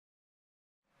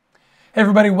Hey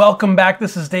everybody, welcome back.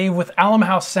 This is Dave with Alum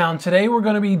House Sound. Today we're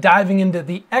going to be diving into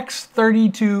the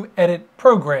X32-Edit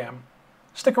program.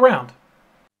 Stick around.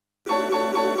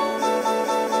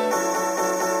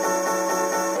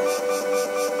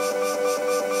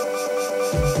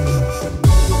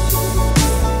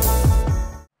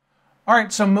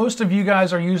 Alright, so most of you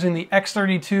guys are using the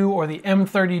X32 or the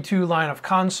M32 line of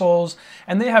consoles,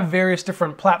 and they have various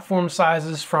different platform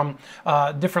sizes from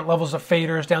different levels of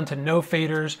faders down to no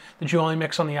faders that you only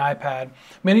mix on the iPad.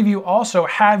 Many of you also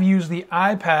have used the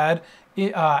iPad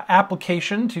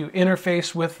application to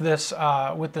interface with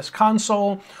this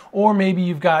console, or maybe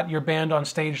you've got your band on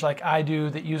stage like I do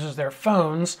that uses their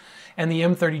phones and the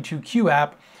M32Q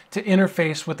app to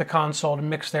interface with the console to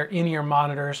mix their in-ear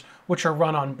monitors, which are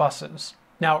run on buses.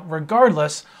 Now,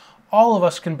 regardless, all of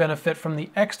us can benefit from the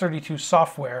X32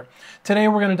 software. Today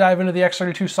we're going to dive into the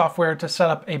X32 software to set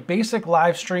up a basic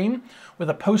live stream with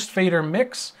a post-fader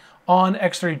mix on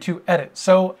X32-Edit.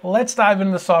 So let's dive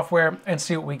into the software and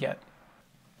see what we get.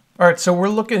 All right, so we're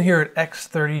looking here at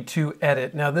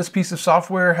X32-Edit. Now this piece of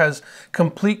software has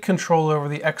complete control over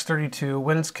the X32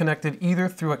 when it's connected either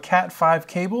through a Cat5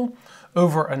 cable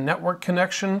over a network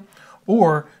connection,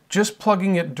 or just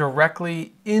plugging it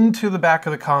directly into the back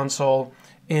of the console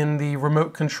in the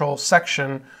remote control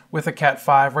section with a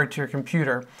Cat5 right to your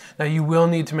computer. Now you will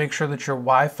need to make sure that your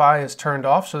Wi-Fi is turned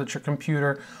off so that your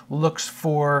computer looks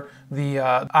for the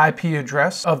IP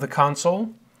address of the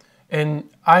console. And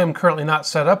I am currently not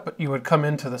set up, but you would come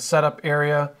into the setup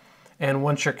area, and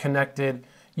once you're connected,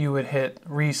 you would hit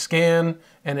rescan,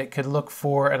 and it could look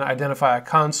for and identify a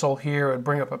console here. It would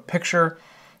bring up a picture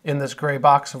in this gray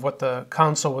box of what the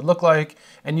console would look like,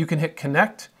 and you can hit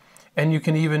connect, and you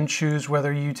can even choose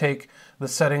whether you take the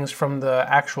settings from the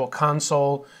actual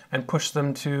console and push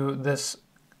them to this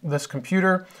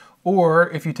computer, or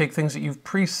if you take things that you've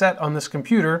preset on this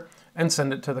computer and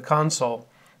send it to the console.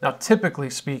 Now, typically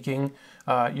speaking,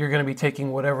 you're going to be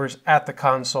taking whatever's at the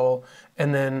console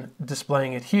and then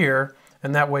displaying it here,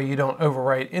 and that way you don't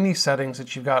overwrite any settings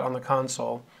that you've got on the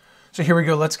console. So here we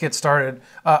go, let's get started.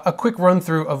 A quick run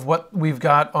through of what we've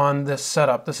got on this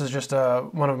setup. This is just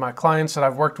one of my clients that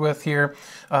I've worked with here.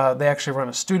 They actually run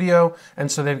a studio,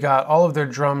 and so they've got all of their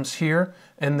drums here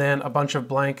and then a bunch of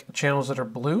blank channels that are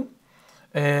blue.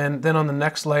 And then on the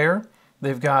next layer,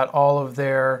 they've got all of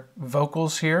their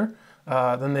vocals here.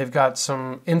 Then they've got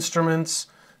some instruments,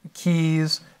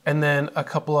 keys, and then a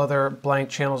couple other blank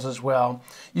channels as well.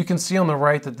 You can see on the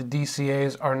right that the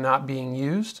DCAs are not being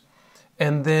used.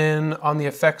 And then on the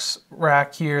effects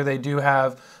rack here, they do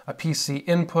have a PC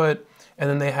input, and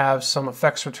then they have some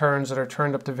effects returns that are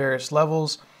turned up to various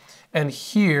levels. And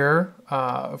here,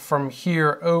 from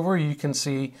here over, you can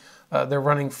see they're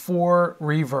running 4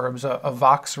 reverbs, a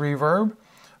Vox reverb,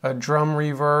 a drum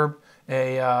reverb,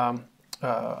 a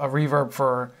reverb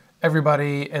for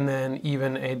everybody, and then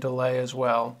even a delay as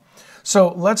well. So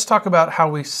let's talk about how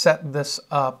we set this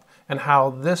up and how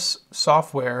this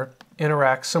software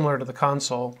interacts similar to the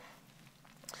console.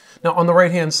 Now on the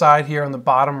right hand side here on the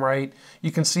bottom right,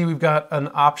 you can see we've got an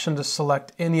option to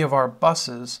select any of our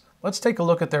buses. Let's take a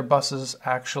look at their buses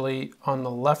actually on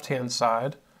the left hand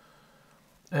side.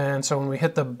 And so when we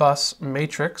hit the bus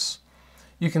matrix,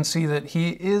 you can see that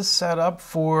he is set up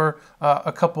for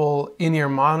a couple in-ear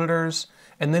monitors,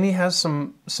 and then he has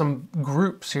some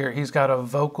groups here. He's got a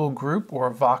vocal group or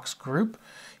a Vox group.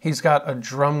 He's got a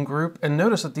drum group, and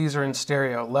notice that these are in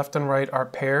stereo. Left and right are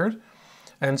paired,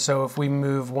 and so if we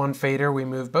move one fader, we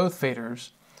move both faders.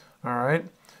 All right,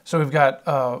 so we've got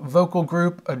a vocal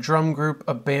group, a drum group,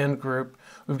 a band group.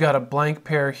 We've got a blank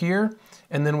pair here,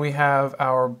 and then we have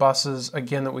our buses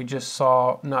again that we just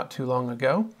saw not too long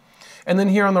ago. And then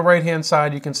here on the right hand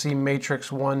side, you can see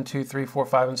matrix 1, 2, 3, 4,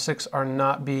 5, and 6 are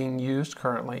not being used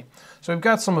currently. So we've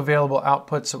got some available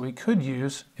outputs that we could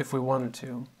use if we wanted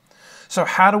to. So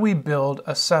how do we build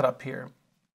a setup here?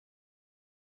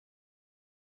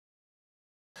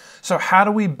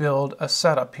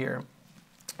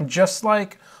 Just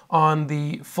like on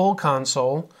the full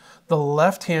console, the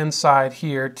left hand side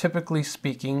here, typically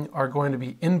speaking, are going to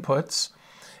be inputs,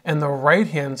 and the right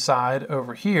hand side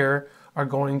over here are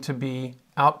going to be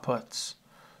outputs.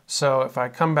 So if I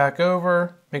come back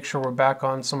over, make sure we're back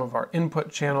on some of our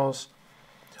input channels.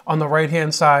 On the right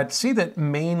hand side, see that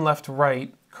main left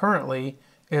right currently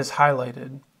is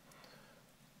highlighted.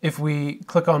 If we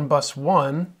click on bus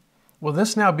 1, well,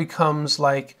 this now becomes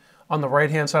like on the right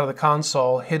hand side of the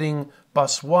console hitting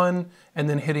bus 1 and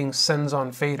then hitting sends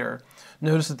on fader.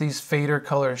 Notice that these fader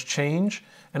colors change,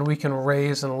 and we can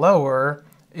raise and lower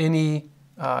any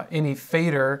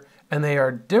fader, and they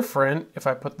are different. If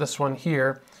I put this one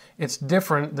here, It's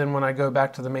different than when I go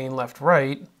back to the main left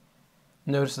right.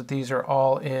 Notice that these are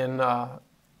all in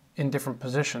different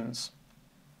positions.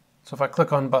 So if I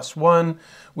click on bus 1,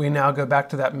 we now go back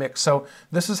to that mix. So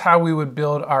this is how we would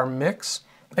build our mix.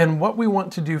 And what we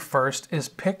want to do first is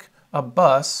pick a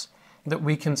bus that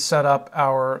we can set up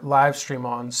our live stream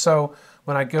on. So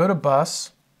when I go to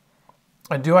bus,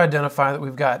 I do identify that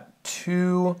we've got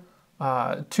two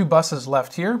buses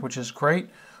left here, which is great.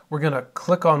 We're going to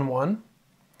click on one.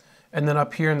 And then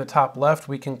up here in the top left,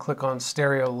 we can click on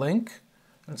stereo link.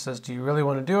 And it says, do you really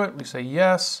want to do it? We say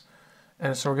yes.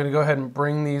 And so we're going to go ahead and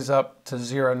bring these up to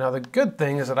 0. Now the good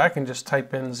thing is that I can just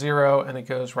type in 0 and it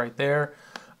goes right there.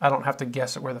 I don't have to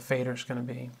guess at where the fader is going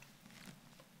to be.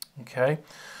 Okay,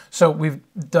 so we've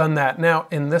done that. Now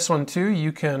in this one too,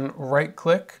 you can right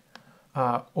click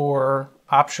or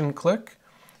option click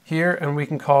here, and we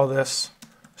can call this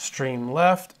stream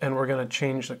left, and we're going to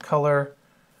change the color,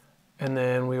 and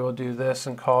then we will do this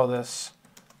and call this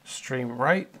stream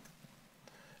right.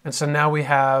 And so now we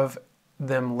have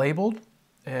them labeled,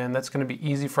 and that's going to be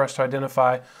easy for us to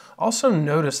identify. Also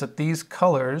notice that these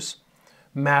colors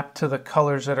map to the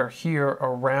colors that are here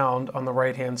around on the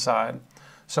right hand side.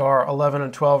 So our 11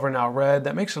 and 12 are now red.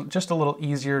 That makes it just a little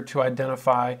easier to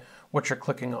identify what you're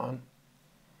clicking on.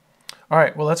 All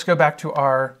right, well, let's go back to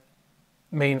our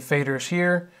main faders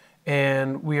here,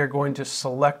 and we are going to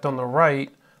select on the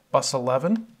right bus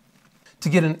 11. To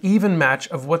get an even match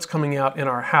of what's coming out in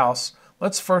our house,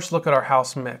 let's first look at our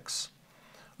house mix.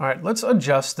 All right, let's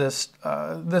adjust this.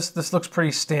 This looks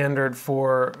pretty standard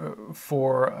for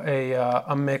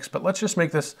a mix, but let's just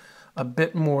make this a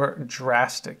bit more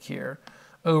drastic here.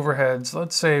 Overheads,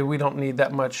 let's say we don't need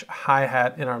that much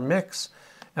hi-hat in our mix,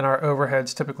 and our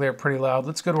overheads typically are pretty loud.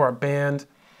 Let's go to our band.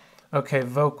 Okay,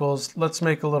 vocals, let's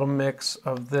make a little mix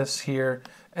of this here,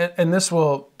 and this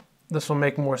will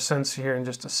make more sense here in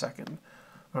just a second.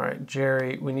 All right,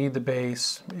 Jerry, we need the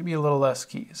bass, maybe a little less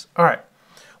keys. All right,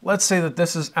 let's say that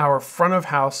this is our front of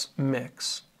house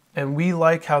mix, and we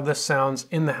like how this sounds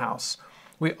in the house.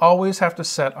 We always have to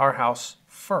set our house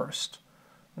first,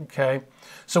 okay?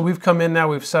 So we've come in now,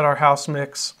 we've set our house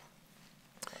mix,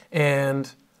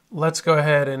 and let's go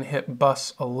ahead and hit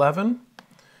bus 11.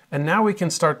 And now we can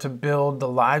start to build the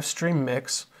live stream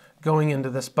mix going into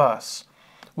this bus.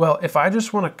 Well, if I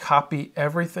just want to copy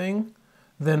everything,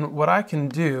 then what I can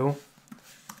do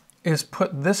is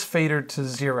put this fader to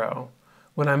 0.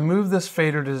 When I move this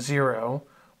fader to 0,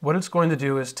 what it's going to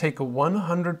do is take a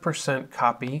 100%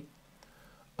 copy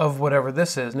of whatever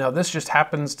this is. Now this just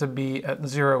happens to be at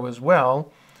 0 as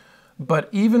well, but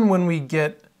even when we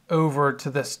get over to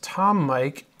this tom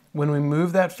mic, when we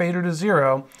move that fader to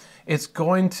 0, it's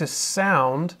going to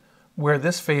sound where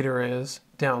this fader is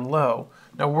down low.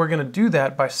 Now we're going to do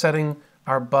that by setting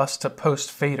our bus to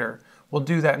post fader. We'll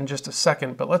do that in just a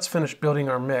second, but let's finish building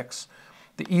our mix.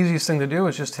 The easiest thing to do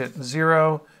is just hit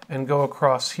 0 and go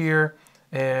across here,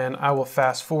 and I will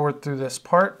fast forward through this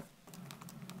part.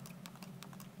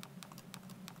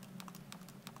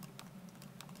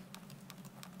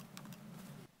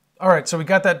 All right, so we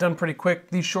got that done pretty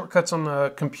quick. These shortcuts on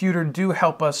the computer do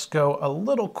help us go a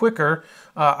little quicker.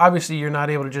 Obviously, you're not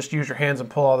able to just use your hands and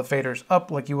pull all the faders up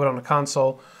like you would on a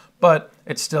console, but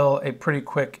it's still a pretty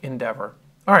quick endeavor.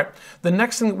 All right, the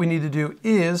next thing that we need to do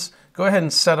is go ahead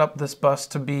and set up this bus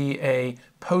to be a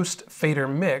post-fader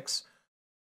mix.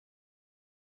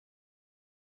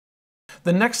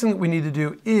 The next thing that we need to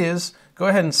do is go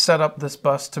ahead and set up this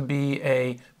bus to be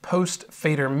a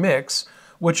post-fader mix,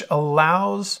 which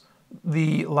allows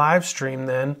the live stream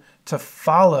then to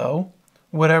follow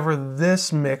whatever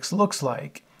this mix looks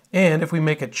like. And if we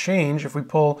make a change, if we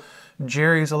pull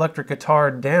Jerry's electric guitar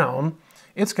down,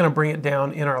 it's going to bring it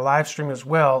down in our live stream as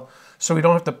well, so we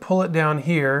don't have to pull it down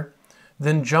here,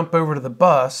 then jump over to the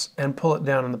bus and pull it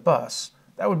down in the bus.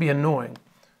 That would be annoying.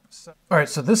 All right,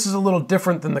 so this is a little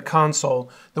different than the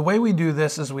console. The way we do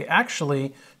this is we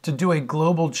actually, to do a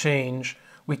global change,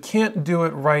 we can't do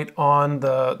it right on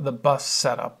the bus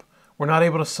setup. We're not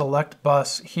able to select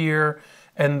bus here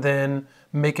and then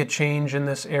make a change in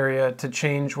this area to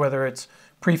change whether it's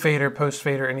pre-fader,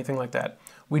 post-fader, anything like that.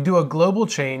 We do a global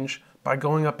change by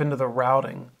going up into the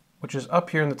routing, which is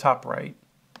up here in the top right.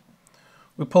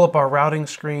 We pull up our routing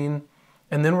screen,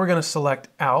 and then we're going to select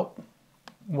out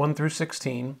 1 through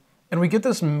 16, and we get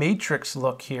this matrix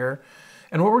look here.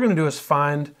 And what we're going to do is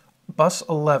find bus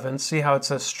 11, see how it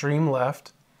says stream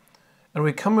left, and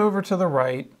we come over to the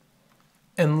right,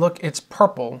 and look, it's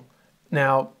purple.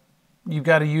 Now, you've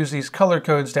got to use these color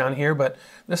codes down here, but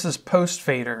this is post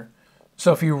fader.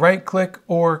 So if you right click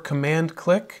or command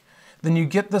click, then you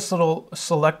get this little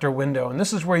selector window, and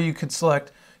this is where you could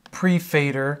select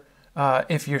pre-fader,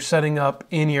 if you're setting up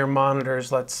in-ear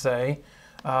monitors, let's say,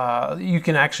 you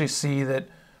can actually see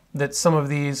that some of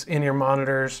these in-ear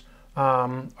monitors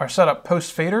are set up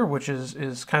post-fader, which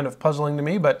is kind of puzzling to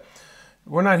me, but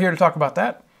we're not here to talk about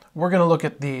that. We're going to look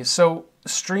at these. So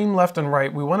stream left and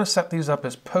right, we want to set these up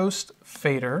as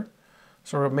post-fader.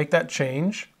 So we'll make that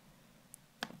change.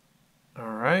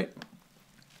 All right.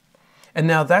 And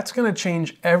now that's going to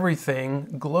change everything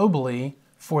globally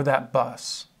for that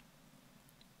bus.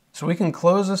 So we can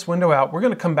close this window out. We're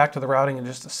going to come back to the routing in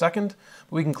just a second,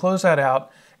 but we can close that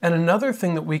out. And another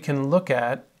thing that we can look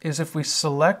at is if we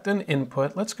select an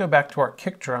input, let's go back to our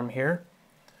kick drum here.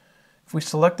 If we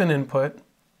select an input,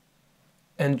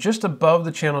 and just above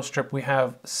the channel strip we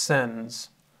have sends.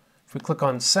 If we click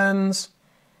on sends,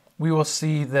 we will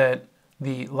see that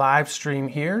the live stream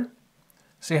here,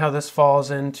 see how this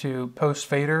falls into post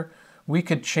fader? We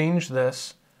could change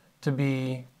this to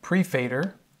be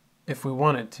pre-fader if we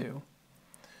wanted to.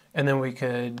 And then we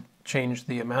could change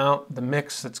the amount, the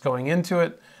mix that's going into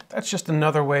it. That's just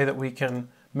another way that we can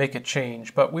make a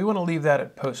change. But we want to leave that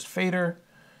at post fader.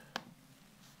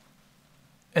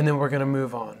 And then we're going to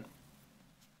move on.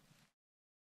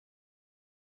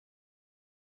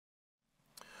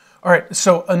 All right,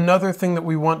 so another thing that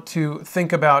we want to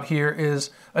think about here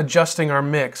is adjusting our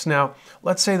mix. Now,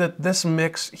 let's say that this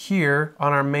mix here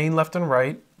on our main left and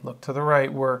right, look to the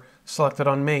right, we're selected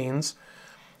on mains.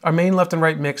 Our main left and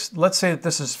right mix, let's say that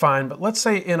this is fine, but let's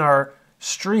say in our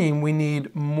stream we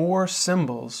need more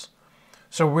cymbals.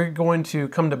 So we're going to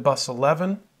come to bus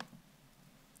 11.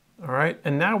 All right,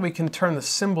 and now we can turn the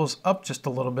cymbals up just a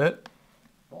little bit.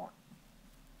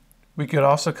 We could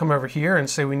also come over here and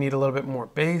say we need a little bit more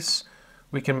bass.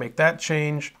 We can make that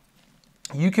change.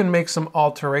 You can make some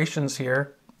alterations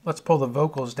here. Let's pull the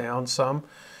vocals down some.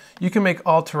 You can make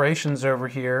alterations over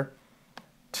here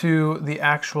to the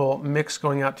actual mix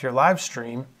going out to your live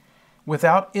stream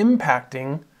without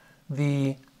impacting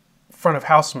the front of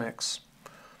house mix.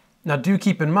 Now do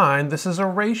keep in mind this is a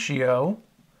ratio,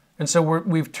 and so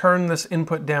we've turned this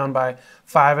input down by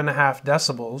 5.5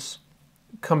 decibels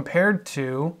compared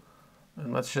to,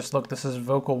 and let's just look, this is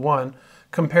vocal 1,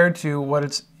 compared to what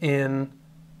it's in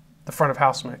the front of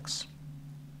house mix.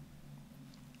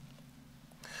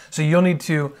 So you'll need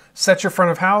to set your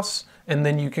front of house, and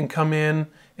then you can come in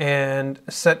and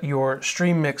set your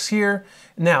stream mix here.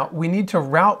 Now, we need to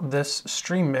route this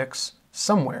stream mix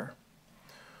somewhere.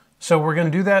 So we're going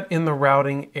to do that in the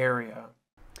routing area.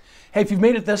 Hey, if you've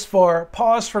made it this far,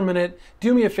 pause for a minute,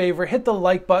 do me a favor, hit the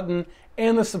like button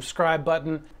and the subscribe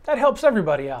button. That helps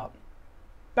everybody out.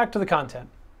 Back to the content.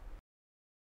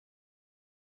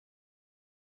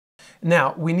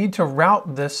 Now, we need to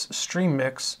route this stream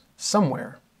mix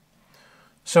somewhere.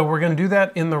 So we're going to do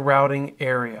that in the routing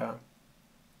area.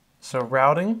 So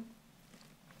routing,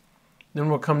 then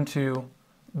we'll come to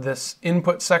this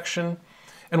input section,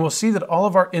 and we'll see that all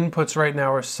of our inputs right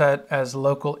now are set as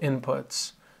local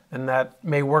inputs. And that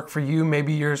may work for you.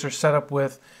 Maybe yours are set up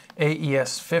with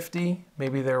AES50.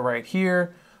 Maybe they're right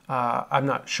here. I'm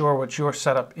not sure what your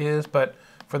setup is, but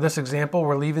for this example,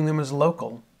 we're leaving them as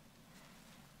local.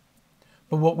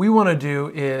 But what we want to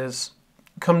do is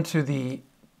come to the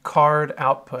card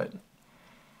output.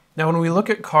 Now, when we look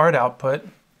at card output,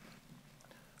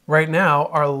 right now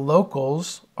our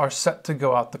locals are set to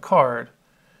go out the card.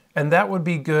 And that would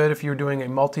be good if you're doing a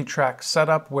multi-track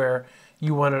setup where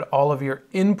you wanted all of your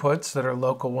inputs that are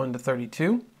local 1 to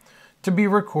 32 to be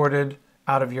recorded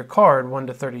out of your card 1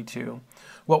 to 32.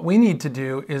 What we need to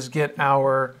do is get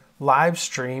our live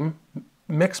stream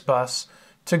MixBUS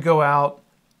to go out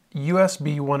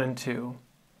USB 1 and 2.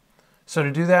 So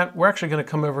to do that, we're actually going to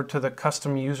come over to the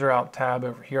Custom User Out tab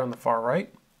over here on the far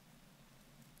right.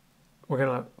 We're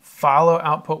going to follow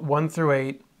output 1 through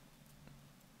 8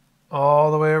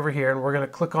 all the way over here, and we're going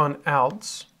to click on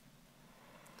Outs.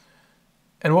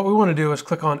 And what we want to do is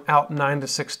click on Out 9 to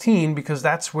 16 because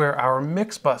that's where our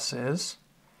MixBUS is.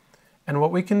 And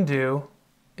what we can do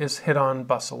is hit on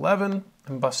bus 11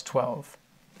 and bus 12.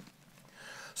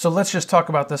 So let's just talk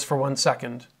about this for 1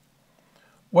 second.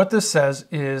 What this says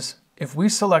is if we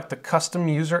select the Custom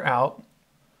User Out,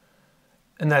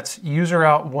 and that's User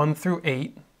Out 1 through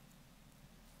 8,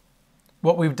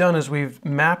 what we've done is we've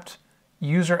mapped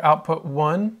user output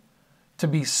 1 to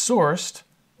be sourced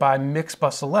by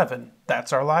MixBUS 11.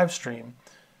 That's our live stream.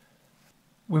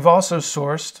 We've also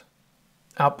sourced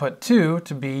output 2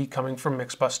 to be coming from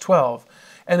MixBUS 12.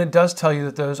 And it does tell you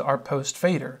that those are post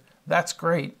fader. That's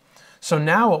great. So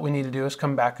now what we need to do is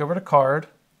come back over to card.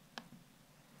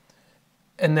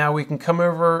 And now we can come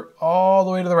over all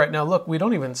the way to the right. Now look, we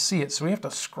don't even see it, so we have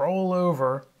to scroll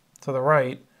over to the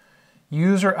right.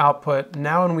 user output.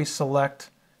 Now when we select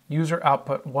user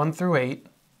output 1 through 8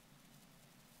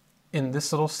 in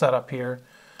this little setup here,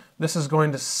 this is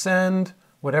going to send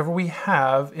whatever we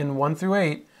have in 1 through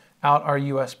 8 out our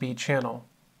USB channel.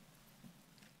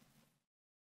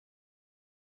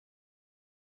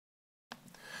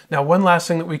 Now, one last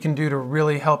thing that we can do to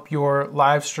really help your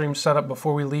live stream setup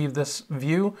before we leave this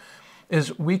view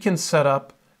is we can set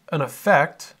up an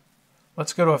effect.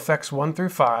 Let's go to effects 1 through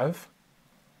 5.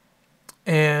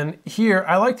 And here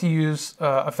I like to use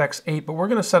effects 8, but we're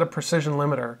going to set a precision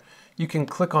limiter. You can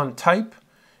click on type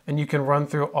and you can run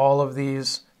through all of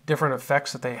these different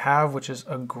effects that they have, which is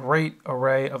a great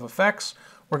array of effects.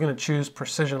 We're going to choose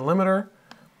precision limiter,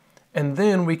 and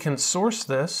then we can source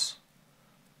this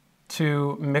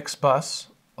to MixBUS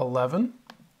 11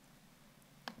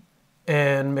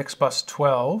 and MixBUS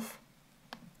 12.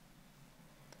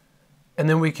 And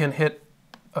then we can hit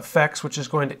effects, which is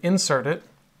going to insert it.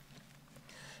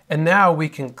 And now we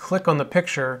can click on the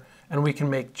picture and we can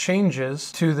make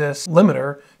changes to this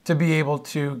limiter to be able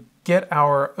to get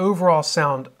our overall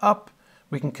sound up.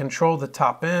 We can control the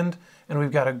top end, and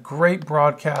we've got a great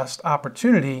broadcast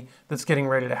opportunity that's getting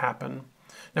ready to happen.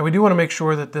 Now we do want to make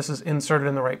sure that this is inserted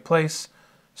in the right place.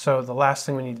 So the last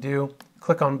thing we need to do,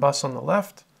 click on bus on the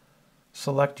left,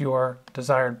 select your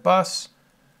desired bus.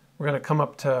 We're going to come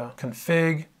up to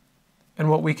config, and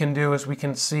what we can do is we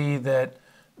can see that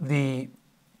the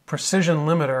precision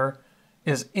limiter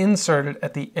is inserted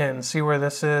at the end. See where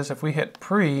this is? If we hit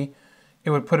pre, it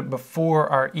would put it before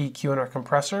our EQ and our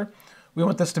compressor. We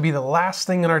want this to be the last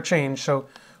thing in our change, so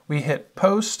we hit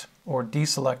post or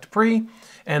deselect pre,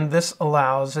 and this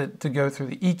allows it to go through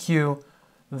the EQ,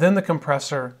 then the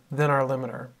compressor, then our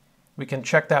limiter. We can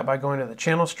check that by going to the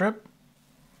channel strip,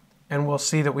 and we'll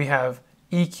see that we have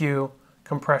EQ,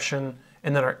 compression,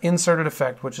 and then our inserted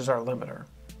effect, which is our limiter.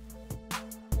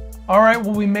 All right,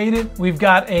 well, we made it. We've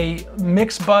got a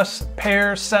MixBUS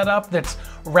pair set up that's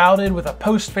routed with a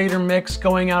post-fader mix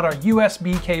going out our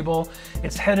USB cable.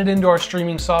 It's headed into our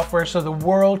streaming software so the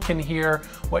world can hear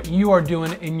what you are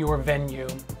doing in your venue.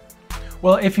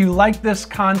 Well, if you like this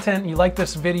content, you like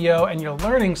this video, and you're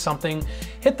learning something,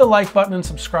 hit the like button and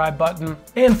subscribe button,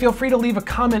 and feel free to leave a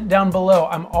comment down below.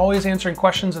 I'm always answering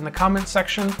questions in the comment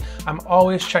section. I'm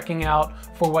always checking out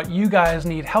for what you guys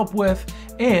need help with,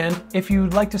 and if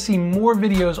you'd like to see more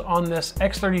videos on this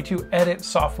X32-Edit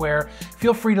software,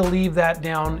 feel free to leave that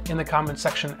down in the comment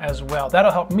section as well.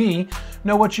 That'll help me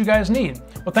know what you guys need.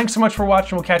 Well, thanks so much for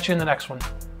watching. We'll catch you in the next one.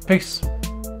 Peace.